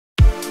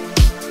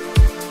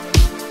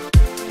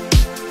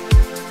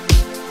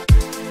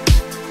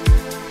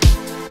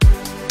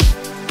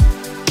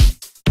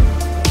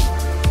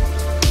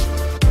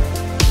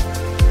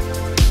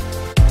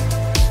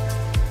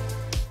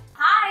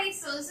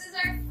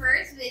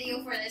first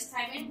video for this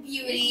time in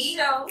beauty.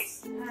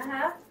 Shows.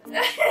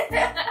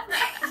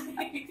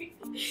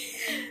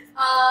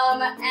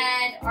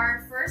 And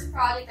our first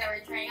project that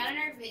we're trying out in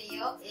our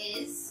video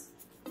is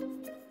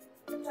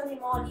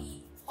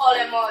Tonymoly.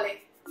 Holy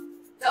moly.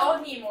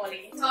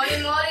 Tonymoly.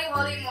 Tonymoly,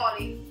 holy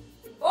moly.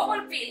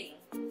 Bubble peeling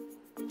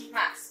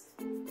mask.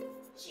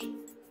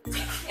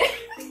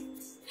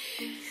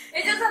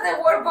 It's just that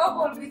the word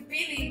bubble with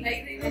peeling,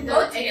 like they They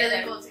go go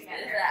together.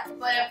 together.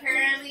 But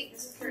apparently,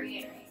 this is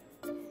Korean, right?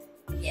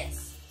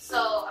 Yes.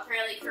 So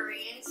apparently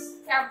Koreans,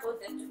 Can't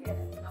put them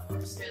together. of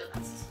course, they're the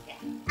best.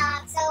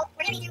 So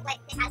we're going to redo what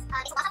this has. It's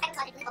a wash-off kind of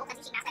including both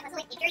cleansing mask that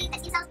consolidate impurities that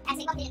skin cells and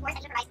stable in pores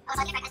and provides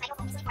soluble effect as microfoam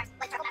forms,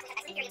 but charcoal mask that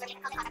impurities or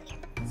different cosmetic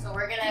contact. So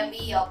we're gonna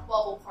be a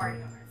bubble party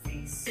on our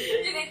face.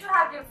 You need to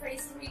have your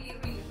face really,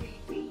 really, really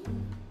clean.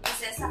 It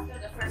says after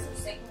the first or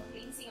second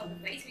cleansing of the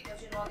face because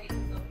you know they do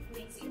the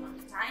cleansing all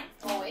the time.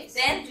 Always.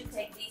 Then you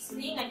take this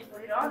thing and you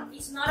put it on.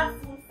 It's not a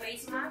full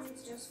face mask,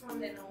 it's just from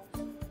the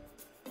nose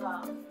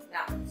down.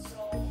 So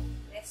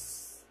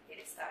let's get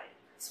it started.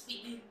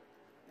 Speed.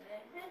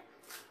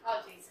 Oh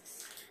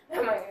Jesus.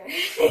 Oh my god.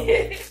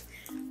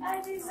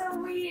 That is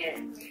so weird.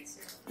 Me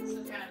too. This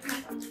is gonna be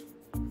fun.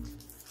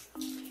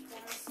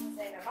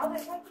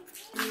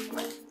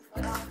 What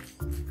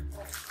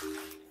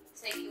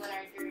take you on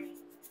our journey.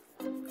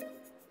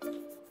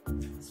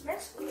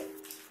 Smells weird.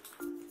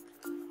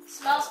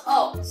 Smells.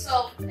 Oh,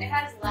 so it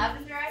has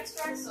lavender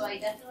extract, so I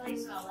definitely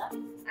smell that.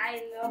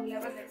 I love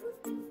lavender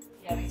root.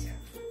 Yeah, me too.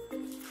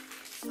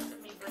 So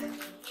let me put it in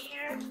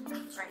here.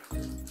 Try to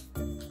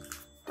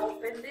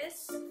open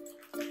this. Oh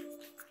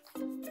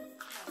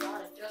my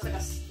god, it feels like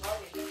a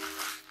slug.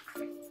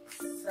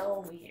 So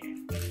weird.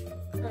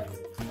 Okay,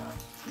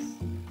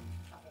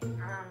 I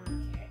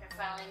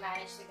finally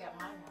managed to get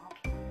mine out.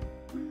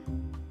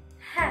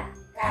 Ha!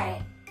 Got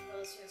it. Oh,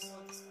 this feels so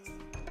disgusting.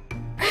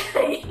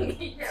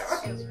 This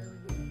feels really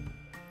good.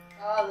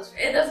 Oh, this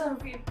It doesn't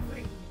feel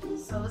pretty.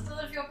 So this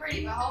doesn't feel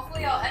pretty, but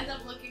hopefully I'll end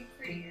up looking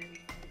prettier.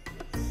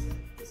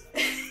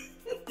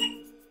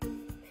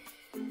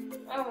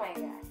 Oh my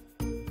god.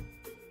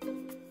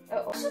 Oh,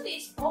 also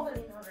this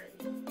bubbling already.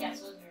 Yeah,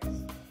 so it's yours.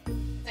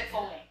 They're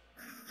foaming.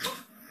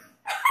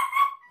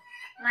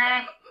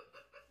 Nah.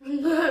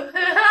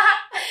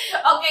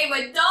 Okay,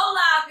 but don't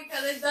laugh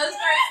because it does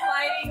start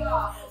sliding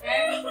off,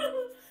 okay? Oh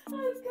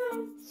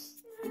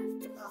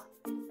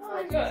my Oh,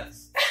 god.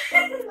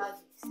 oh,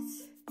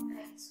 Jesus.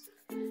 Thanks.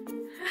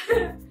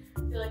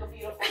 Feel like a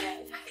beautiful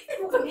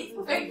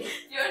man.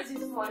 Yours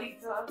is falling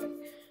too.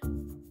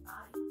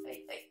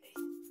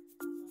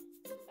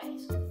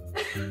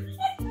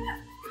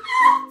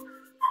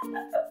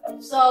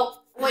 So,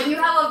 when you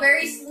have a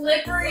very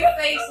slippery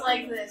face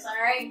like this,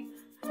 alright?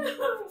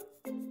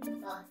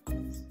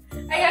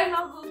 I have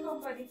no good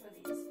company for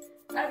this.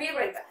 I'll be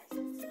right back.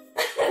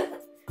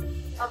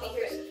 I'll be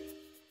here soon.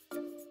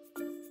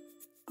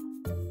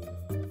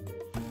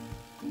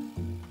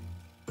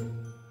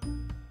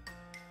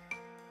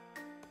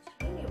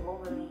 It's really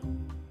bubbly.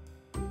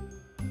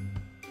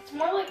 It's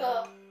more like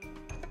a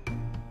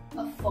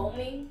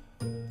foaming.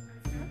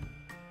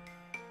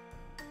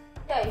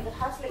 Yeah, it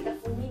has like a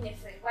foaming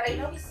effect, but I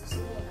know it's the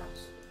skin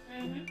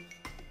actually.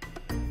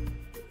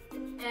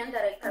 And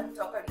that I can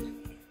talk a little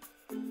bit.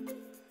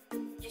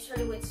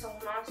 Usually with some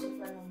masks you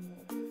cannot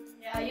move.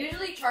 Yeah,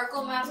 usually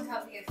charcoal masks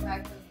have the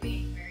effect of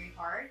being very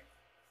hard.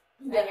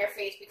 Yeah. And your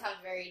face becomes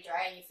very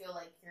dry and you feel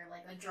like you're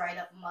like a dried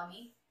up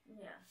mummy.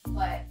 Yeah.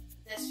 But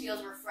this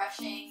feels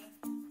refreshing.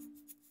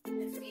 It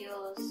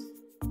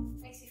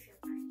makes you feel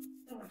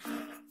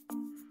pretty.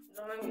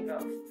 Don't make me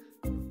laugh.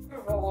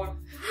 Por favor.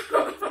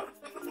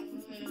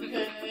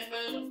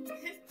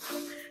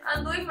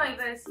 I'm doing my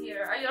best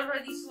here. I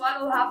already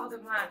swallowed half of the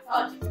mask.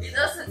 Oh, It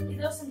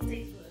doesn't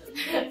taste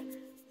good.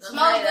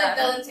 smells good,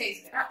 doesn't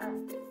taste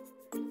good.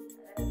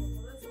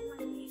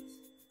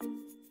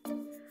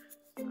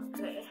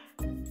 Okay.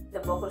 The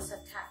bubbles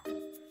attack.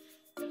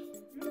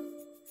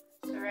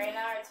 So right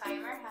now our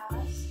timer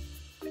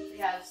we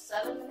have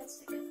 7 minutes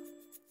to go.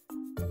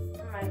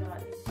 Oh my god,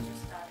 this is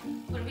just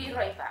starting. We'll be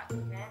right back,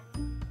 okay?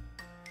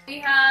 We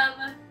have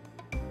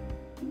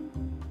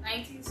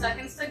 19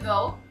 seconds to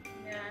go.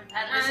 Yeah.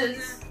 And this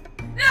is...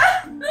 I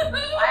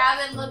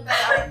haven't looked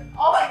at our...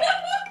 Oh my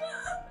god!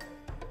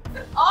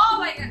 Oh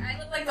my god, I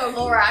look like the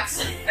Lorax.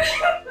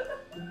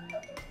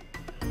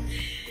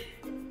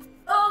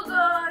 Oh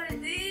god,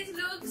 this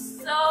looks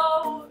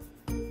so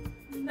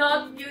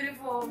not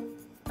beautiful.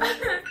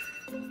 Yep,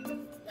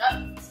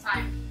 it's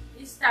time.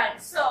 It's time.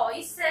 So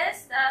it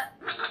says that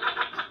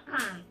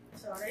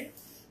sorry.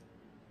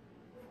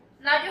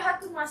 Now you have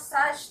to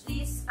massage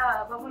this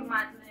bubble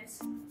madness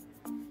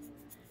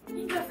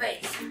in your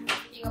face.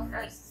 You go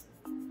first.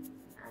 I'm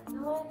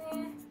doing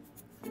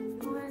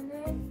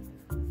it.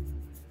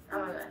 Oh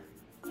my god.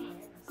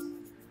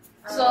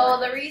 So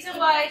the reason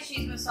why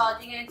she's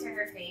massaging it into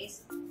her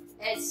face,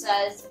 it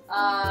says,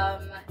 why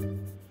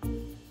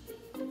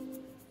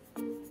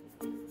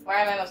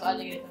am I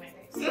massaging it into my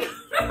face?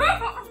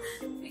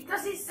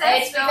 Because it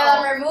says It's because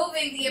I'm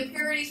removing the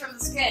impurities from the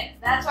skin.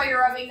 That's why you're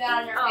rubbing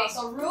that on your face.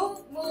 So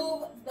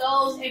remove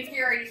those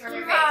impurities from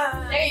your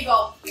face. There you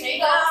go. There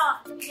you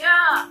go.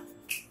 Yeah.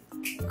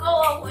 Go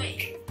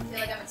away. I feel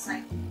like I'm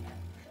excited.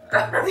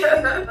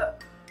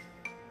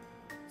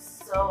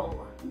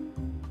 So,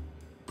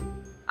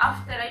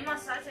 after I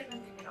massage, I can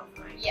take it off,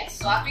 right? Yes,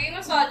 so after you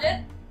massage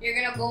it,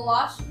 you're gonna go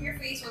wash your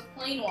face with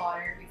clean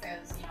water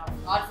because, you know,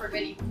 God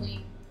forbid you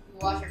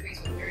wash your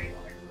face with dirty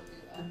water. Who would do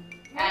that?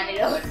 And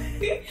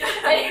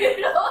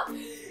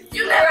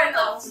you never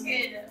know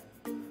skin.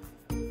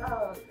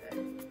 Oh, okay.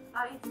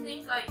 I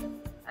think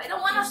I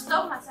don't want to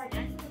stop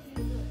massaging. I think I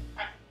can do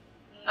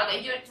it.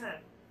 Okay, your turn.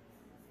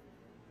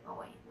 Oh,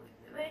 wait.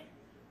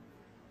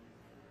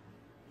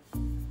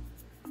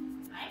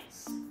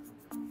 Nice.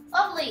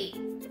 Lovely.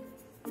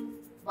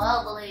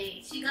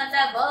 Bubbly. She got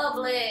that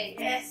bubbly.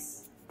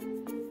 Yes.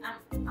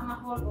 I'm a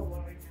horrible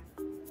one right now.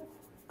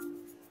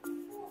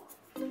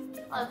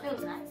 Oh, it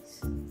feels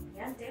nice.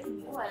 Yeah, I'm telling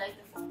you. Oh, I like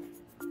the foam.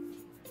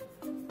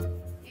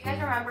 You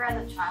guys remember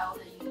as a child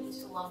that you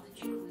used to love the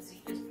jacuzzi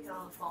just because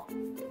of the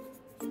foam?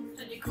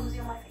 The jacuzzi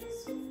on my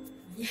face.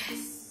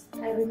 Yes.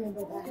 I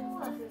remember that. Oh,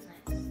 that feels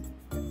nice.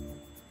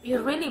 It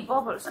really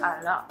bubbles a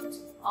lot.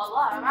 A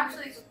lot. I'm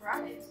actually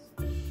surprised.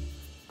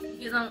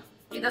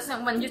 It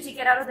doesn't, when you take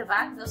it out of the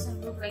bag, it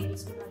doesn't look like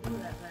it's gonna do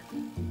that,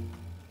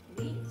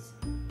 but it is.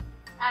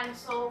 And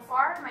so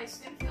far, my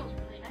skin feels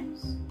really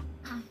nice.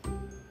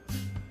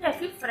 Yeah, I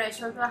feel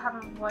fresh, although I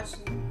haven't washed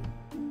it.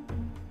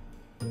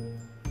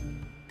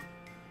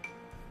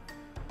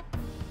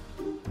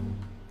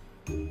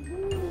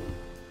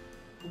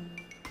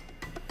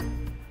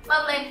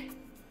 Lovely.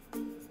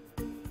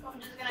 I'm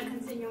just gonna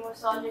continue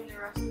massaging the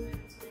rest of it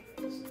into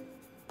my face.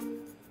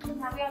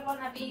 Now we are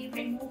gonna be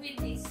removing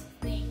this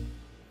thing,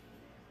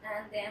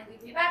 and then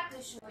we'll be back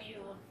to show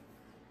you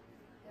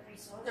the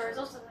results. The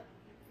results of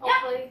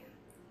it.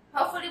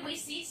 Hopefully we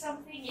see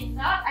something. If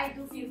not, I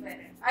do feel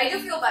better. I do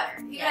feel better.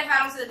 Even if I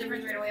don't see the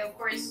difference right away, of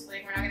course,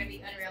 like we're not gonna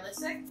be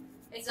unrealistic.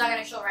 It's not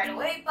gonna show right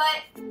away,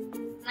 but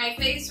my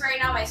face right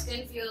now, my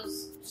skin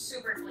feels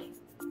super clean.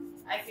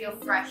 I feel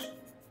fresh.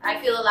 I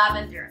feel a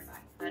lavender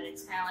effect, but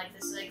it's kind of like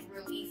this like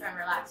relief and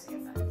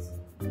relaxing effect.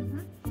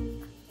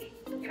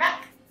 You're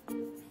back.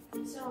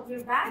 So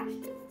we're back.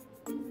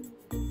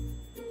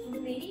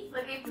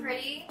 Looking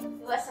pretty. It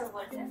wasn't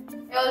worth it.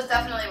 It was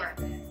definitely worth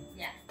it.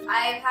 Yeah.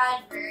 I've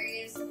had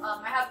various,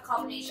 I have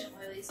combination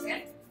oily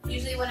skin.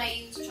 Usually when I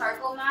use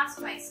charcoal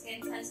mask, my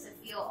skin tends to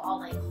feel all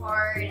like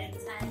hard and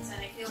tense,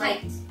 and I feel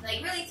like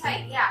really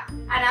tight, yeah.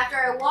 And after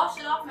I wash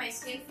it off, my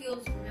skin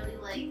feels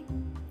really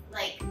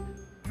like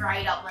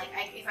dried up. Like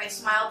if I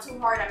smile too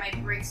hard, I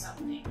might break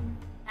something,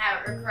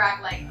 or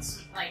crack like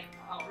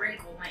a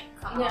wrinkle might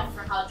come off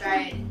from how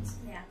dry it is.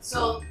 Yeah.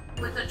 So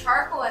with the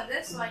charcoal and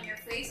this one, your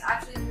face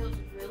actually feels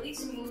really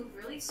smooth,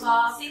 really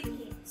soft,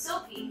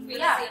 silky. Really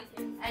yeah.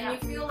 silky. And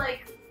you feel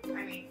like,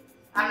 I mean,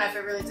 I don't know if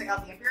it really took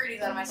out the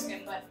impurities out of my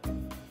skin, but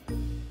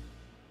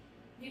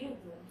you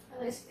look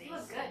good. you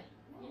look good.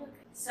 You look good.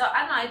 So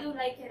I do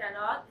like it a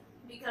lot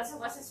because I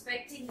was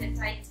expecting the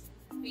tight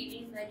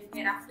feeling that you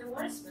get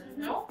afterwards, but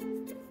no.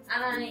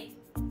 And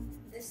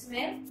the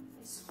smell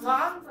is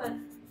gone, but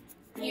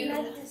I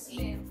like the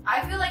smell.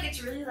 I feel like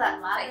it's really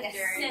that lavender.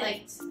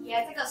 Like a scent. Yeah,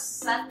 it's like a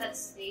scent that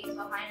stays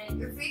behind it.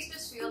 Your face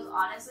just feels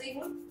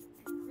honestly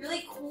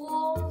really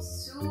cool,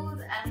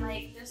 soothed, and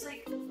like just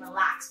like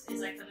relaxed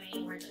is like the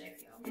main word that I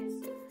feel.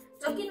 Yes.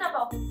 Talking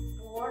about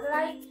pores,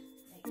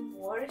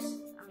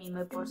 I mean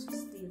my pores are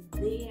still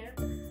there,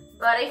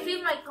 but I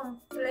feel my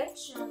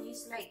complexion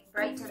is like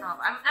brighten up.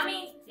 I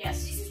mean,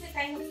 yes, this is the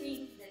kind of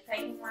thing, the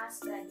kind of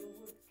mask that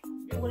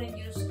you wouldn't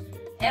use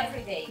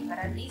every day, but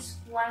at least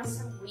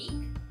once a week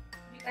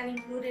you can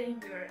include it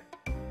in your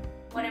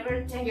whatever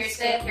Your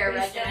skincare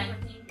regimen.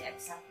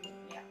 Exactly.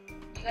 Yeah, you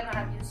cannot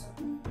abuse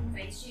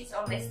face sheets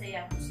unless they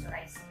are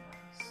moisturizing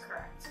ones.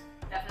 Correct.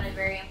 Definitely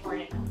very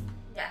important.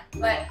 Yeah,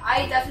 But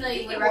I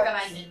definitely would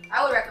recommend it.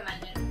 I would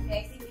recommend it. okay,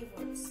 I think it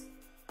works.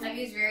 I've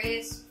used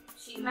various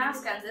sheet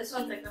masks, and this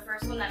one's like the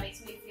first one that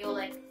makes me feel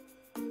like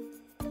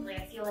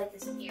I feel like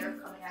this air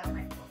coming out of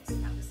my pores.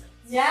 I'm just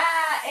like,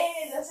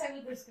 That's a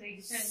good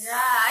description. Yeah,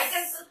 I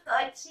can so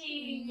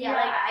touchy. yeah,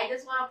 like I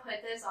just want to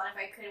put this on. If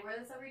I could wear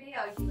this every day,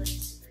 I would be like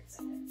super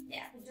excited.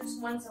 Yeah,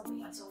 just once a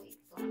week. Once a week.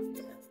 Don't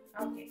use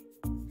it. Okay.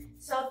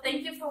 So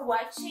thank you for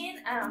watching.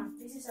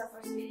 This is our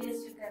first video,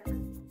 as you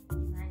can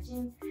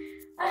imagine.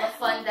 All the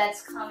fun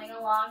that's coming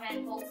along,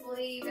 and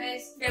hopefully you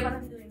guys, We're gonna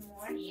be doing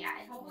more. yeah,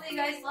 and hopefully you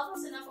guys love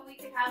us enough and we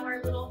can have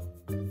our little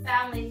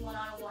family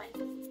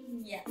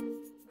one-on-one. Yeah,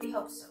 we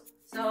hope so.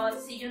 So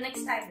see you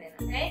next time then,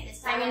 okay?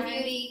 This time in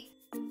beauty.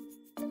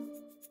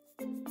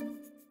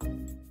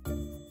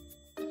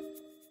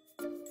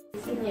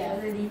 Yeah,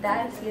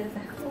 editar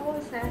ciertas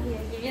cosas y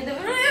aquí viendo.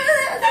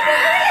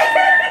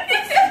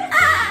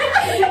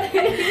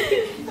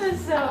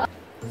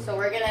 So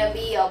we're gonna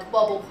be a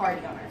bubble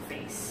party on our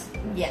face.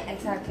 Yeah,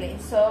 exactly.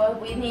 So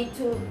we need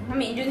to. I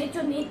mean, you need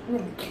to need.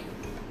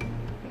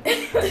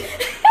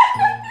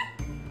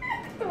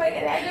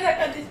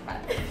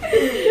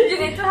 You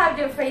need to have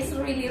your face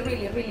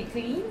really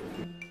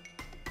clean.